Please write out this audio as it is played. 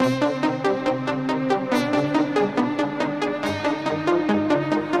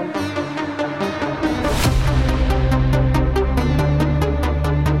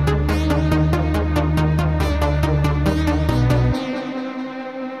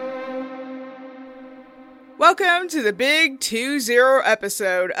Welcome to the Big 2-0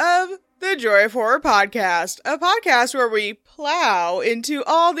 episode of the Joy of Horror Podcast, a podcast where we plow into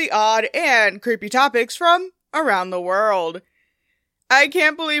all the odd and creepy topics from around the world. I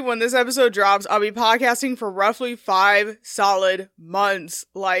can't believe when this episode drops, I'll be podcasting for roughly 5 solid months.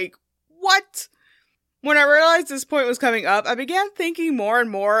 Like, what? When I realized this point was coming up, I began thinking more and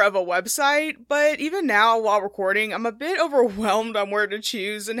more of a website, but even now, while recording, I'm a bit overwhelmed on where to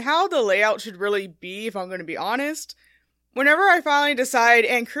choose and how the layout should really be, if I'm going to be honest. Whenever I finally decide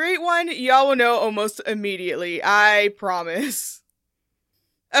and create one, y'all will know almost immediately, I promise.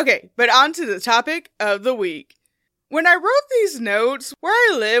 Okay, but on to the topic of the week. When I wrote these notes, where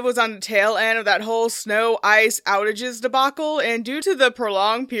I live was on the tail end of that whole snow ice outages debacle, and due to the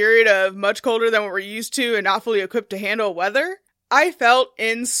prolonged period of much colder than what we're used to and not fully equipped to handle weather, I felt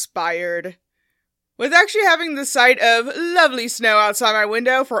inspired. With actually having the sight of lovely snow outside my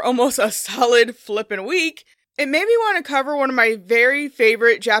window for almost a solid flippin' week, it made me want to cover one of my very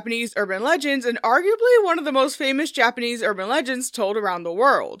favorite Japanese urban legends and arguably one of the most famous Japanese urban legends told around the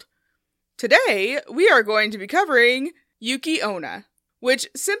world. Today, we are going to be covering Yuki Onna, which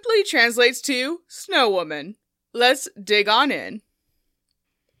simply translates to Snow Woman. Let's dig on in.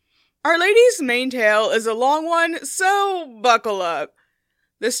 Our lady's main tale is a long one, so buckle up.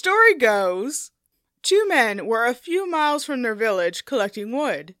 The story goes, 2 men were a few miles from their village collecting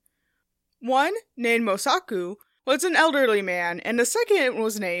wood. One, named Mosaku, was an elderly man, and the second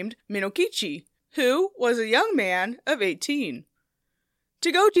was named Minokichi, who was a young man of 18.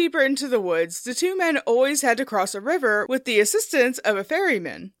 To go deeper into the woods, the 2 men always had to cross a river with the assistance of a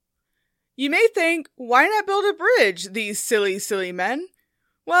ferryman. You may think, why not build a bridge, these silly men?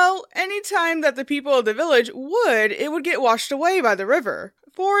 Well, any time that the people of the village would, it would get washed away by the river,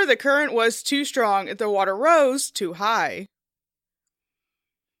 for the current was too strong if the water rose too high.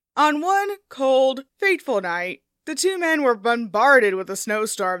 On one cold, fateful night, the 2 men were bombarded with a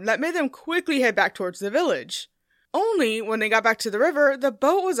snowstorm that made them quickly head back towards the village. Only when they got back to the river, the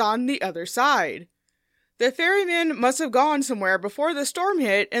boat was on the other side. The ferryman must have gone somewhere before the storm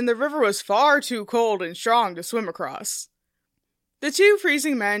hit, and the river was far too cold and strong to swim across. The 2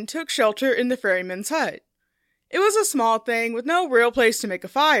 freezing men took shelter in the ferryman's hut. It was a small thing with no real place to make a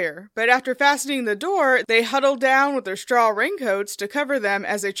fire, but after fastening the door, they huddled down with their straw raincoats to cover them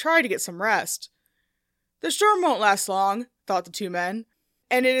as they tried to get some rest. The storm won't last long, thought the 2 men,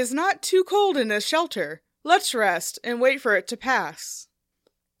 and it is not too cold in this shelter. Let's rest and wait for it to pass.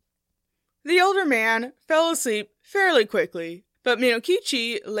 The older man fell asleep fairly quickly, but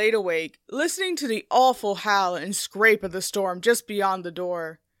Minokichi laid awake, listening to the awful howl and scrape of the storm just beyond the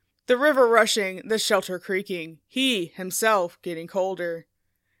door. The river rushing, the shelter creaking, he himself getting colder.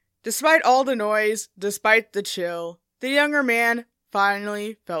 Despite all the noise, despite the chill, the younger man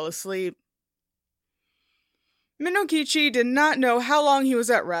finally fell asleep. Minokichi did not know how long he was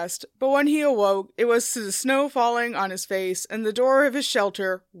at rest, but when he awoke, it was to the snow falling on his face and the door of his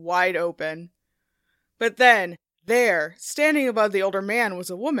shelter wide open. But then, there, standing above the older man, was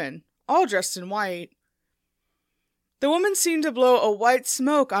a woman, all dressed in white. The woman seemed to blow a white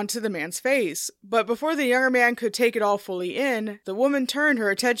smoke onto the man's face, but before the younger man could take it all fully in, the woman turned her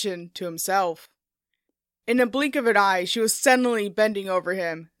attention to himself. In a blink of an eye, she was suddenly bending over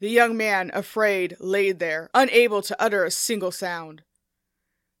him. The young man, afraid, laid there, unable to utter a single sound.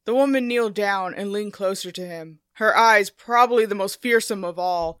 The woman kneeled down and leaned closer to him, her eyes probably the most fearsome of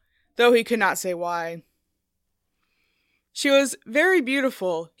all, though he could not say why. She was very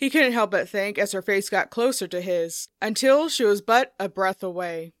beautiful, he couldn't help but think as her face got closer to his, until she was but a breath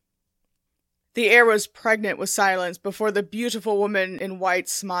away. The air was pregnant with silence before the beautiful woman in white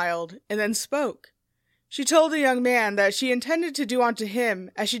smiled, and then spoke. She told the young man that she intended to do unto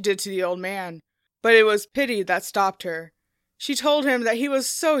him as she did to the old man, but it was pity that stopped her. She told him that he was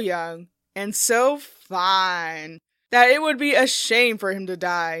so young, and so fine, that it would be a shame for him to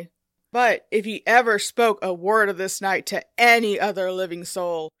die. But if he ever spoke a word of this night to any other living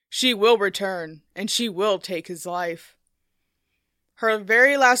soul, she will return, and she will take his life. Her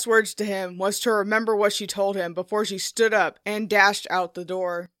very last words to him was to remember what she told him before she stood up and dashed out the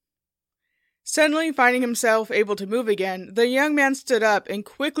door. Suddenly finding himself able to move again, the young man stood up and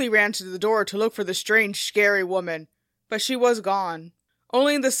quickly ran to the door to look for the strange, scary woman, but she was gone.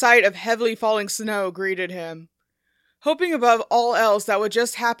 Only the sight of heavily falling snow greeted him. Hoping above all else that what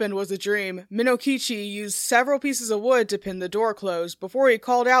just happened was a dream, Minokichi used several pieces of wood to pin the door closed before he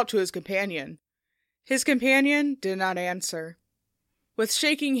called out to his companion. His companion did not answer. With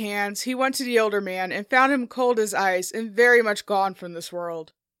shaking hands, he went to the older man and found him cold as ice and very much gone from this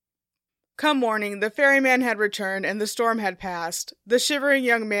world. Come morning, the ferryman had returned and the storm had passed. The shivering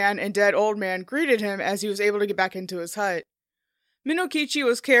young man and dead old man greeted him as he was able to get back into his hut. Minokichi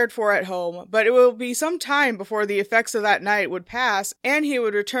was cared for at home, but it would be some time before the effects of that night would pass and he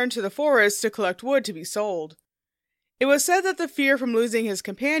would return to the forest to collect wood to be sold. It was said that the fear from losing his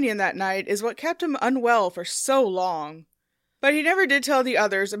companion that night is what kept him unwell for so long. But he never did tell the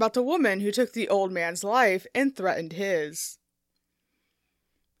others about the woman who took the old man's life and threatened his.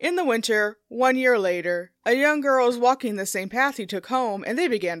 In the winter, 1 year later, a young girl was walking the same path he took home and they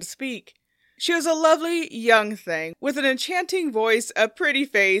began to speak. She was a lovely young thing with an enchanting voice, a pretty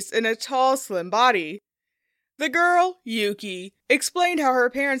face, and a tall, slim body. The girl, Yuki, explained how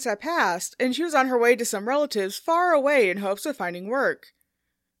her parents had passed and she was on her way to some relatives far away in hopes of finding work.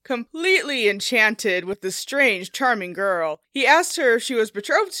 Completely enchanted with this strange, charming girl, he asked her if she was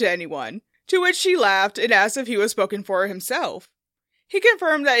betrothed to anyone, to which she laughed and asked if he was spoken for himself. He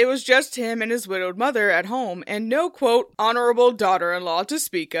confirmed that it was just him and his widowed mother at home and no, quote, honorable daughter-in-law to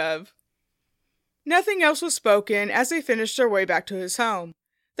speak of. Nothing else was spoken as they finished their way back to his home,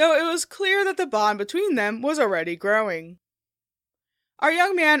 though it was clear that the bond between them was already growing. Our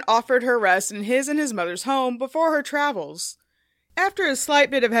young man offered her rest in his and his mother's home before her travels. After a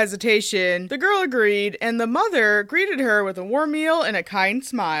slight bit of hesitation, the girl agreed, and the mother greeted her with a warm meal and a kind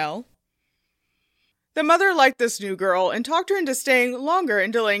smile. The mother liked this new girl and talked her into staying longer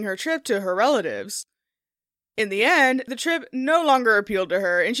and delaying her trip to her relatives. In the end, the trip no longer appealed to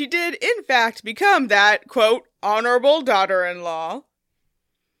her, and she did, in fact, become that, quote, honorable daughter-in-law.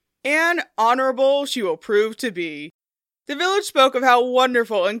 And honorable she will prove to be. The village spoke of how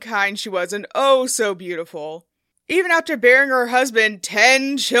wonderful and kind she was, and oh so beautiful. Even after bearing her husband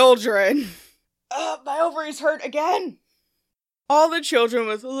 10 children. My ovaries hurt again. All the children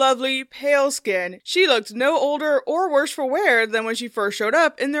with lovely, pale skin, she looked no older or worse for wear than when she first showed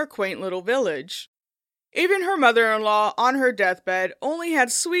up in their quaint little village. Even her mother-in-law, on her deathbed, only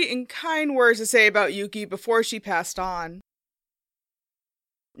had sweet and kind words to say about Yuki before she passed on.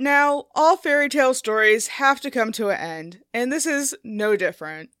 Now, all fairy tale stories have to come to an end, and this is no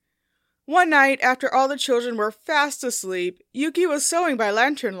different. One night, after all the children were fast asleep, Yuki was sewing by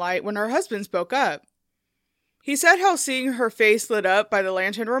lantern light when her husband spoke up. He said how seeing her face lit up by the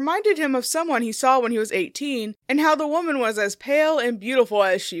lantern reminded him of someone he saw when he was 18, and how the woman was as pale and beautiful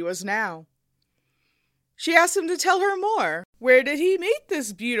as she was now. She asked him to tell her more. Where did he meet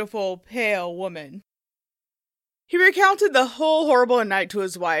this beautiful, pale woman? He recounted the whole horrible night to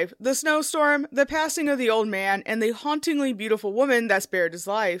his wife, the snowstorm, the passing of the old man, and the hauntingly beautiful woman that spared his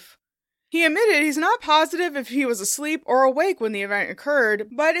life. He admitted he's not positive if he was asleep or awake when the event occurred,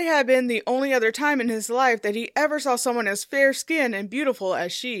 but it had been the only other time in his life that he ever saw someone as fair-skinned and beautiful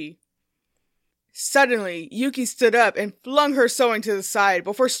as she. Suddenly, Yuki stood up and flung her sewing to the side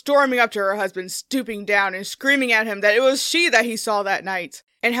before storming up to her husband, stooping down and screaming at him that it was she that he saw that night,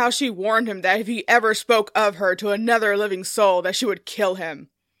 and how she warned him that if he ever spoke of her to another living soul that she would kill him.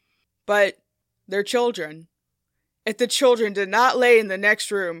 But their children. If the children did not lay in the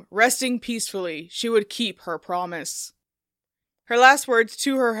next room, resting peacefully, she would keep her promise. Her last words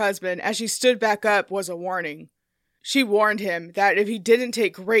to her husband as she stood back up was a warning. She warned him that if he didn't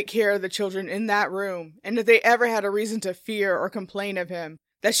take great care of the children in that room, and if they ever had a reason to fear or complain of him,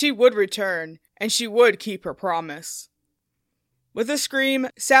 that she would return, and she would keep her promise. With a scream,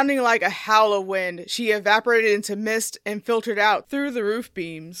 sounding like a howl of wind, she evaporated into mist and filtered out through the roof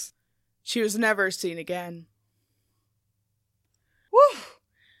beams. She was never seen again. Whew!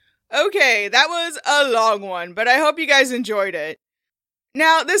 Okay, that was a long one, but I hope you guys enjoyed it.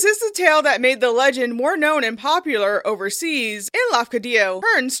 Now, this is the tale that made the legend more known and popular overseas in Lafcadio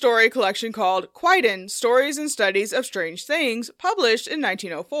Hearn's story collection called Kwaidan, Stories and Studies of Strange Things, published in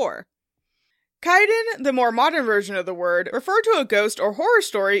 1904. Kaiden, the more modern version of the word, referred to a ghost or horror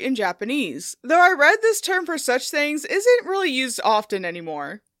story in Japanese, though I read this term for such things isn't really used often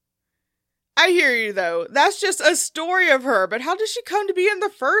anymore. I hear you though, that's just a story of her, but how did she come to be in the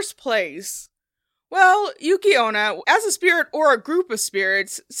first place? Well, Yuki Onna, as a spirit or a group of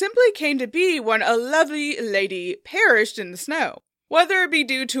spirits, simply came to be when a lovely lady perished in the snow, whether it be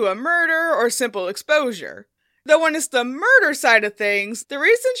due to a murder or simple exposure. Though when it's the murder side of things, the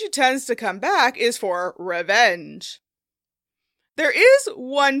reason she tends to come back is for revenge. There is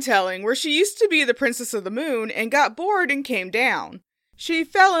one telling where she used to be the Princess of the Moon and got bored and came down. She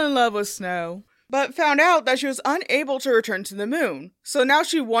fell in love with snow, but found out that she was unable to return to the moon, so now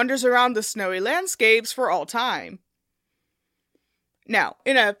she wanders around the snowy landscapes for all time. Now,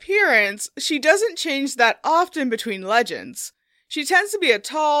 in appearance, she doesn't change that often between legends. She tends to be a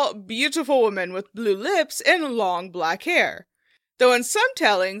tall, beautiful woman with blue lips and long black hair, though in some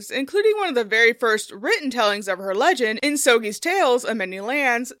tellings, including one of the very first written tellings of her legend in Sogi's Tales of Many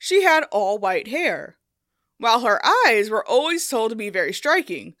Lands, she had all white hair. While her eyes were always told to be very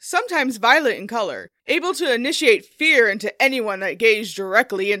striking, sometimes violet in color, able to initiate fear into anyone that gazed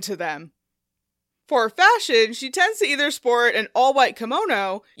directly into them. For fashion, she tends to either sport an all-white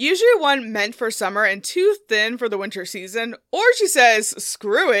kimono, usually one meant for summer and too thin for the winter season, or she says,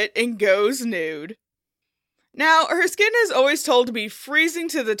 screw it, and goes nude. Now, her skin is always told to be freezing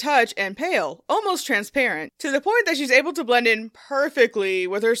to the touch and pale, almost transparent, to the point that she's able to blend in perfectly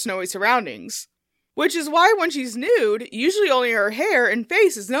with her snowy surroundings. Which is why when she's nude, usually only her hair and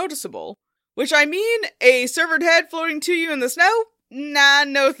face is noticeable. Which I mean, a severed head floating to you in the snow? Nah,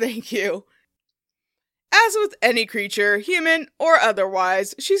 no thank you. As with any creature, human or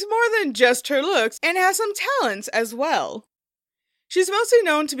otherwise, she's more than just her looks and has some talents as well. She's mostly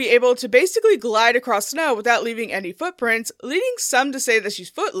known to be able to basically glide across snow without leaving any footprints, leading some to say that she's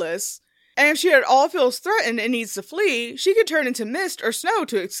footless, and if she at all feels threatened and needs to flee, she could turn into mist or snow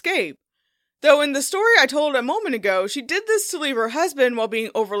to escape. Though in the story I told a moment ago, she did this to leave her husband while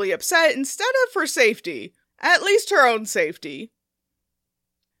being overly upset instead of for safety, at least her own safety.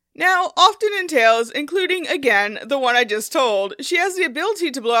 Now, often in tales, including, again, the one I just told, she has the ability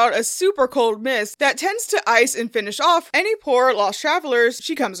to blow out a super cold mist that tends to ice and finish off any poor lost travelers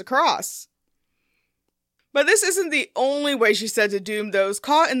she comes across. But this isn't the only way she's said to doom those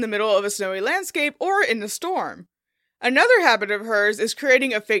caught in the middle of a snowy landscape or in a storm. Another habit of hers is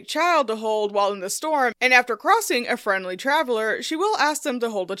creating a fake child to hold while in the storm, and after crossing a friendly traveler, she will ask them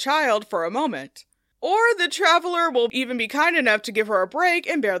to hold the child for a moment. Or the traveler will even be kind enough to give her a break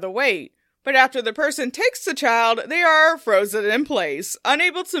and bear the weight. But after the person takes the child, they are frozen in place,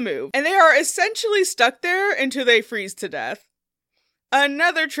 unable to move, and they are essentially stuck there until they freeze to death.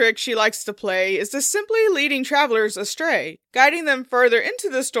 Another trick she likes to play is to simply leading travelers astray, guiding them further into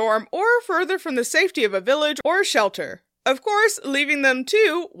the storm or further from the safety of a village or shelter. Of course, leaving them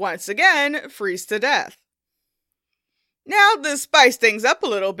to, once again, freeze to death. Now, to spice things up a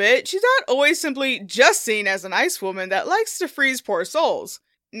little bit, she's not always simply just seen as an ice woman that likes to freeze poor souls.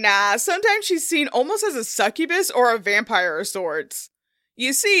 Nah, sometimes she's seen almost as a succubus or a vampire of sorts.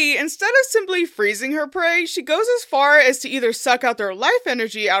 You see, instead of simply freezing her prey, she goes as far as to either suck out their life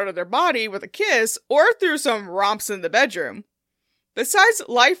energy out of their body with a kiss or through some romps in the bedroom. Besides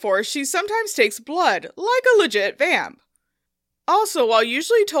life force, she sometimes takes blood, like a legit vamp. Also, while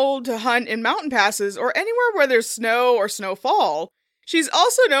usually told to hunt in mountain passes or anywhere where there's snow or snowfall, she's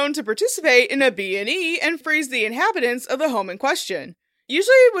also known to participate in a B&E and freeze the inhabitants of the home in question,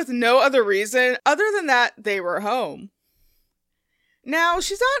 usually with no other reason other than that they were home. Now,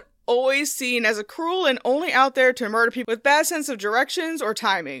 she's not always seen as a cruel and only out there to murder people with bad sense of directions or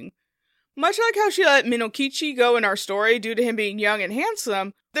timing. Much like how she let Minokichi go in our story due to him being young and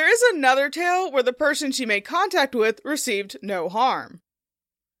handsome, there is another tale where the person she made contact with received no harm.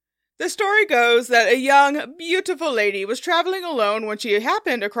 The story goes that a young, beautiful lady was traveling alone when she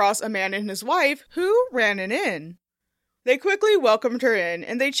happened across a man and his wife who ran an inn. They quickly welcomed her in,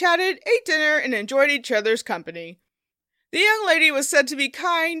 and they chatted, ate dinner, and enjoyed each other's company. The young lady was said to be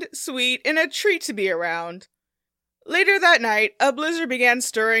kind, sweet, and a treat to be around. Later that night, a blizzard began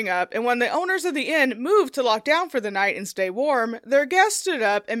stirring up, and when the owners of the inn moved to lock down for the night and stay warm, their guest stood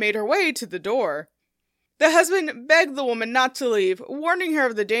up and made her way to the door. The husband begged the woman not to leave, warning her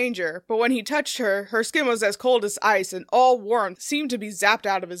of the danger, but when he touched her, her skin was as cold as ice and all warmth seemed to be zapped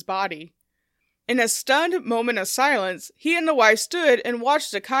out of his body. In a stunned moment of silence, he and the wife stood and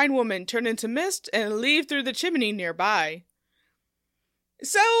watched the kind woman turn into mist and leave through the chimney nearby.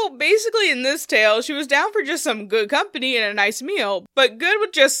 So, basically in this tale, she was down for just some good company and a nice meal, but good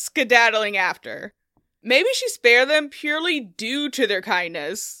with just skedaddling after. Maybe she spared them purely due to their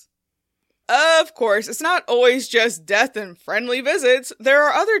kindness. Of course, it's not always just death and friendly visits. There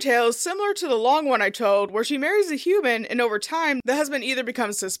are other tales similar to the long one I told, where she marries a human and over time, the husband either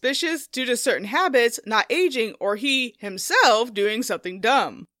becomes suspicious due to certain habits, not aging, or he, himself, doing something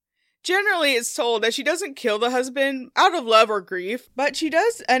dumb. Generally, it's told that she doesn't kill the husband out of love or grief, but she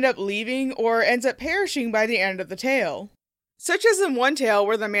does end up leaving or ends up perishing by the end of the tale. Such as in one tale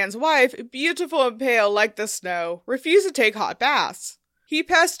where the man's wife, beautiful and pale like the snow, refused to take hot baths. He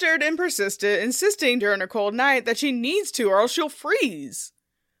pestered and persisted, insisting during a cold night that she needs to or else she'll freeze.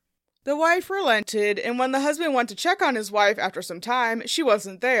 The wife relented, and when the husband went to check on his wife after some time, she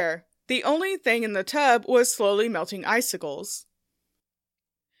wasn't there. The only thing in the tub was slowly melting icicles.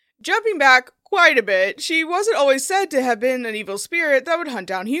 Jumping back quite a bit, she wasn't always said to have been an evil spirit that would hunt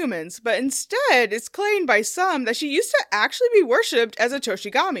down humans, but instead it's claimed by some that she used to actually be worshipped as a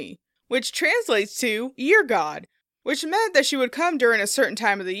Toshigami, which translates to year god, which meant that she would come during a certain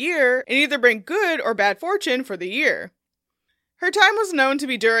time of the year and either bring good or bad fortune for the year. Her time was known to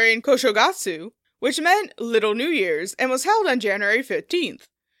be during Koshogatsu, which meant Little New Year's, and was held on January 15th.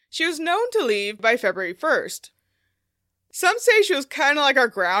 She was known to leave by February 1st. Some say she was kind of like our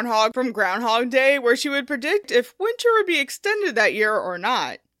groundhog from Groundhog Day, where she would predict if winter would be extended that year or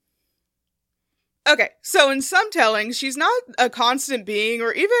not. Okay, so in some tellings, she's not a constant being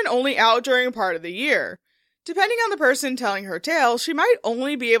or even only out during a part of the year. Depending on the person telling her tale, she might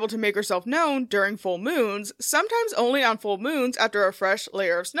only be able to make herself known during full moons, sometimes only on full moons after a fresh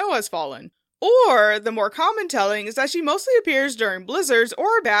layer of snow has fallen. Or, the more common telling is that she mostly appears during blizzards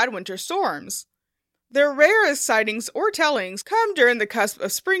or bad winter storms. Their rarest sightings or tellings come during the cusp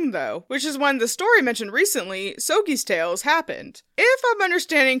of spring though, which is when the story mentioned recently, Sogi's Tales, happened. If I'm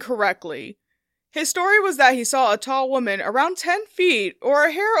understanding correctly, his story was that he saw a tall woman around 10 feet, or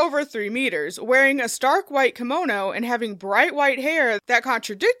a hair over 3 meters, wearing a stark white kimono and having bright white hair that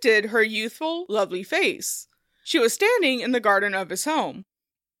contradicted her youthful, lovely face. She was standing in the garden of his home.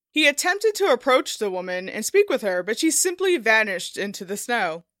 He attempted to approach the woman and speak with her, but she simply vanished into the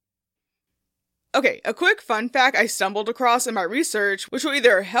snow. Okay, a quick fun fact I stumbled across in my research, which will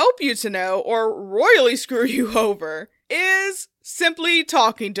either help you to know or royally screw you over, is simply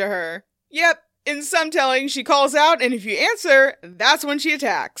talking to her. Yep, in some tellings she calls out, and if you answer, that's when she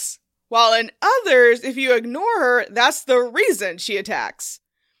attacks. While in others, if you ignore her, that's the reason she attacks.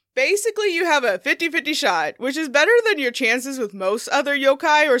 Basically, you have a 50-50 shot, which is better than your chances with most other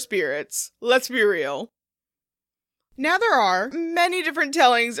yokai or spirits. Let's be real. Now there are many different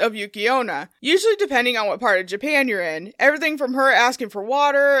tellings of Yuki Onna, usually depending on what part of Japan you're in. Everything from her asking for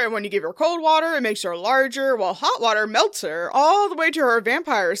water, and when you give her cold water, it makes her larger, while hot water melts her, all the way to her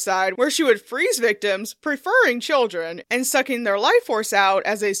vampire side, where she would freeze victims, preferring children, and sucking their life force out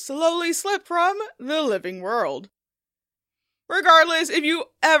as they slowly slip from the living world. Regardless, if you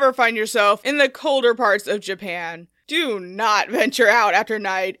ever find yourself in the colder parts of Japan, do not venture out after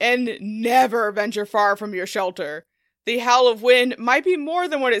night, and never venture far from your shelter. The howl of wind might be more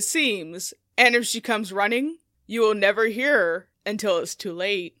than what it seems, and if she comes running, you will never hear her until it's too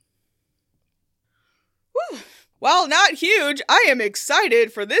late. Whew. While not huge, I am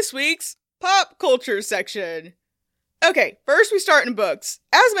excited for this week's pop culture section. Okay, first we start in books.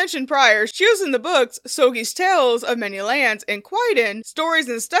 As mentioned prior, she was in the books Sogi's Tales of Many Lands and Kwaidan, Stories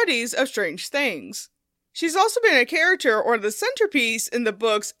and Studies of Strange Things. She's also been a character or the centerpiece in the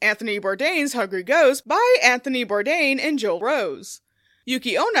books Anthony Bourdain's Hungry Ghost by Anthony Bourdain and Joel Rose,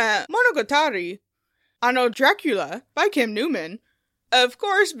 Yuki Onna Monogatari, Anno Dracula by Kim Newman, of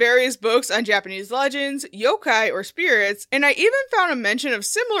course various books on Japanese legends, yokai or spirits, and I even found a mention of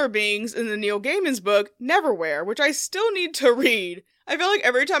similar beings in the Neil Gaiman's book Neverwhere, which I still need to read. I feel like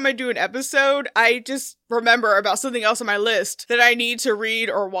every time I do an episode, I just remember about something else on my list that I need to read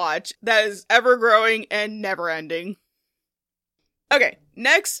or watch that is ever-growing and never-ending. Okay,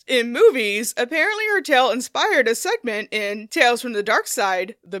 next, in movies, apparently her tale inspired a segment in Tales from the Dark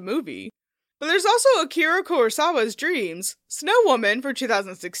Side, the movie. But there's also Akira Kurosawa's Dreams, Snow Woman from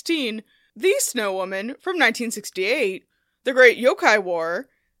 2016, The Snow Woman from 1968, The Great Yokai War.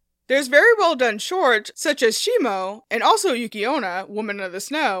 There's very well done shorts, such as Shimo, and also Yuki Onna, Woman of the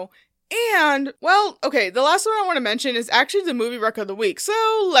Snow, and, well, okay, the last one I want to mention is actually the movie rec of the week,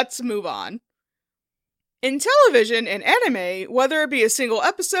 so let's move on. In television and anime, whether it be a single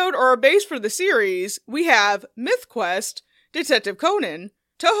episode or a base for the series, we have MythQuest, Detective Conan,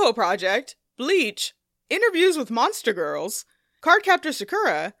 Toho Project, Bleach, Interviews with Monster Girls, Cardcaptor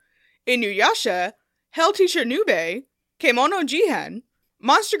Sakura, Inuyasha, Hell Teacher Nube, Kemono Jihen,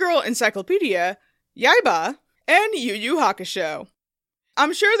 Monster Girl Encyclopedia, Yaiba, and Yu Yu Hakusho.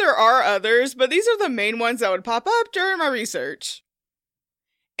 I'm sure there are others, but these are the main ones that would pop up during my research.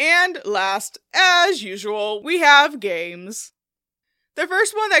 And last, as usual, we have games. The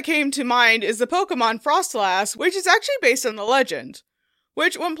first one that came to mind is the Pokemon Frostlass, which is actually based on the legend.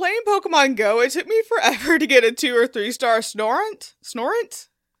 Which, when playing Pokemon Go, it took me forever to get a 2 or 3 star Snorant?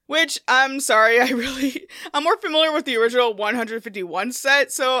 Which, I'm sorry, I'm more familiar with the original 151 set,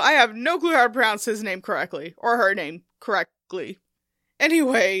 so I have no clue how to pronounce his name correctly, or her name correctly.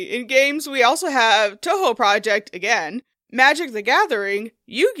 Anyway, in games, we also have Toho Project again, Magic the Gathering,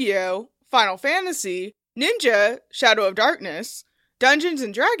 Yu-Gi-Oh!, Final Fantasy, Ninja, Shadow of Darkness, Dungeons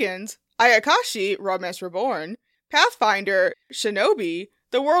 & Dragons, Ayakashi, Romance Reborn, Pathfinder, Shinobi,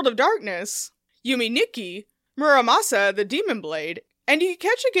 The World of Darkness, Yumi Nikki, Muramasa the Demon Blade, and you can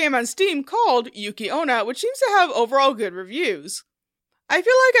catch a game on Steam called Yuki Onna, which seems to have overall good reviews. I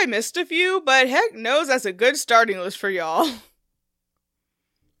feel like I missed a few, but heck knows that's a good starting list for y'all.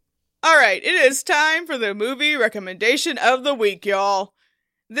 Alright, it is time for the movie recommendation of the week, y'all.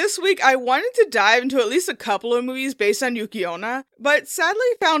 This week, I wanted to dive into at least a couple of movies based on Yuki Onna, but sadly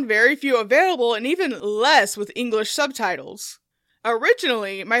found very few available and even less with English subtitles.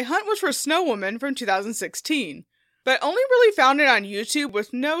 Originally, my hunt was for Snow Woman from 2016, but only really found it on YouTube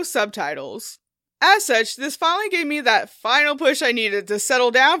with no subtitles. As such, this finally gave me that final push I needed to settle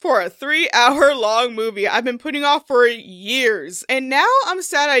down for a 3-hour-long movie I've been putting off for years, and now I'm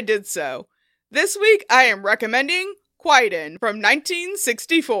sad I did so. This week, I am recommending Kwai-den from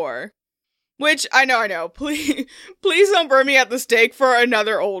 1964. Which, I know, please don't burn me at the stake for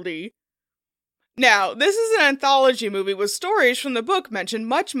another oldie. Now, this is an anthology movie with stories from the book mentioned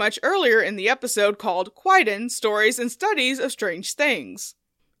much earlier in the episode called Kwai-den, Stories and Studies of Strange Things.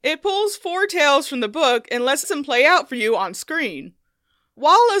 It pulls 4 tales from the book and lets them play out for you on screen.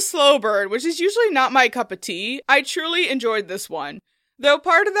 While a slow burn, which is usually not my cup of tea, I truly enjoyed this one. Though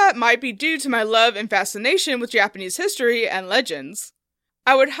part of that might be due to my love and fascination with Japanese history and legends.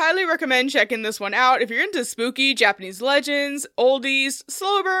 I would highly recommend checking this one out if you're into spooky Japanese legends, oldies,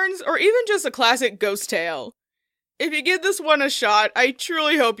 slow burns, or even just a classic ghost tale. If you give this one a shot, I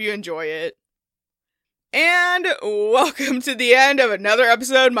truly hope you enjoy it. And welcome to the end of another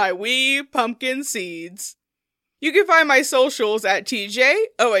episode, my wee pumpkin seeds. You can find my socials at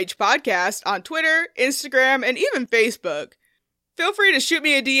TJOH Podcast on Twitter, Instagram, and even Facebook. Feel free to shoot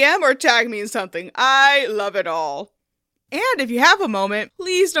me a DM or tag me in something. I love it all. And if you have a moment,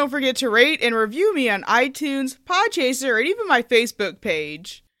 please don't forget to rate and review me on iTunes, Podchaser, and even my Facebook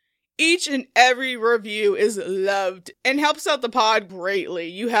page. Each and every review is loved and helps out the pod greatly.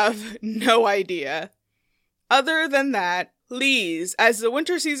 You have no idea. Other than that, please, as the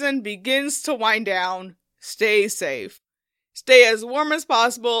winter season begins to wind down, stay safe. Stay as warm as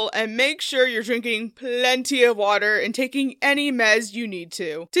possible and make sure you're drinking plenty of water and taking any meds you need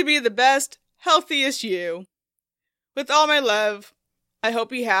to be the best, healthiest you. With all my love, I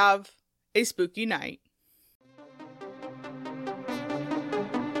hope you have a spooky night.